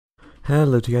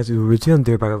Hello to you guys who returned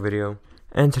their back video,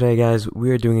 and today guys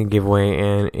we are doing a giveaway,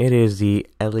 and it is the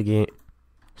elegant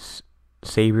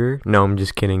saber. No, I'm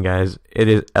just kidding guys, it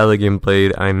is elegant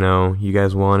blade. I know you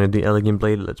guys wanted the elegant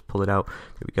blade. Let's pull it out.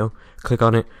 There we go. Click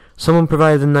on it. Someone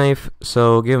provided the knife,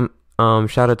 so give him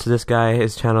shout out to this guy.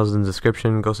 His channel's in the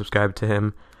description. Go subscribe to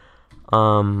him.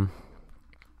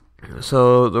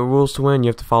 So the rules to win: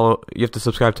 you have to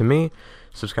subscribe to me,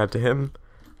 subscribe to him,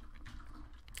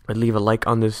 leave a like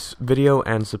on this video,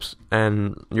 and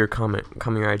your comment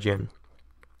your IGN.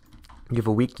 You have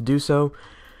a week to do so,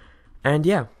 and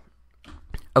yeah.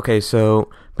 Okay, so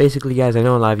basically guys, I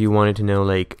know a lot of you wanted to know,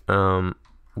 like,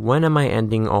 when am I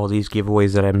ending all these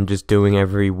giveaways that I'm just doing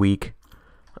every week?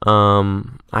 I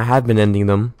have been ending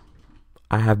them,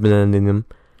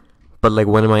 but like,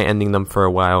 when am I ending them for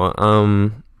a while?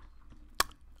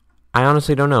 I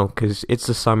honestly don't know, because it's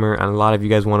the summer, and a lot of you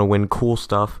guys want to win cool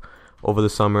stuff over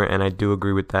the summer, and I do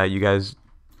agree with that. You guys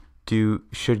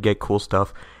should get cool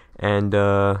stuff, and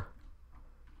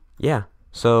yeah,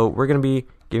 so we're gonna be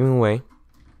giving away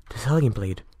this elegant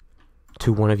blade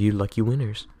to one of you lucky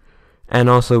winners, and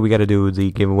also we got to do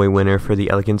the giveaway winner for the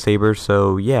elegant saber.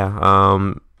 So yeah,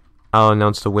 I'll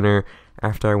announce the winner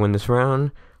after I win this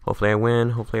round. Hopefully I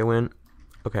win.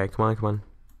 Okay, come on.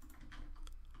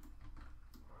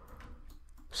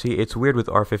 See, it's weird with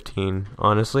R15,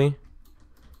 honestly.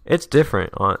 It's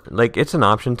different. Like, it's an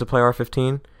option to play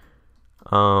R15.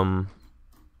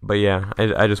 But yeah,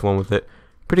 I just won with it.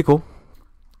 Pretty cool.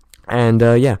 And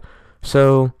yeah,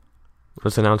 so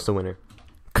let's announce the winner.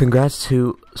 Congrats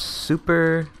to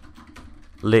Super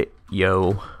Lit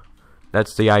Yo.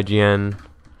 That's the IGN.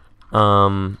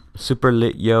 Super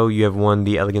Lit Yo, you have won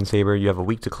the elegant saber. You have a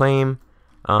week to claim.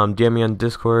 DM me on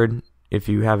Discord if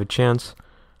you have a chance.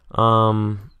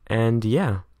 And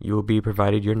yeah, you will be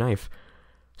provided your knife.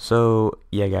 So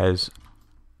yeah guys,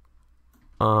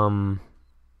 hopefully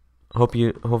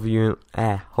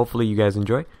you guys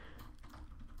enjoy.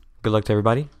 Good luck to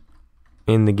everybody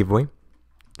in the giveaway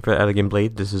for elegant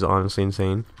blade. This is honestly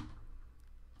insane.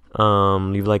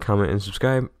 Leave a like, comment, and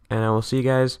subscribe, and I will see you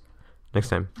guys next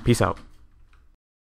time. Peace out.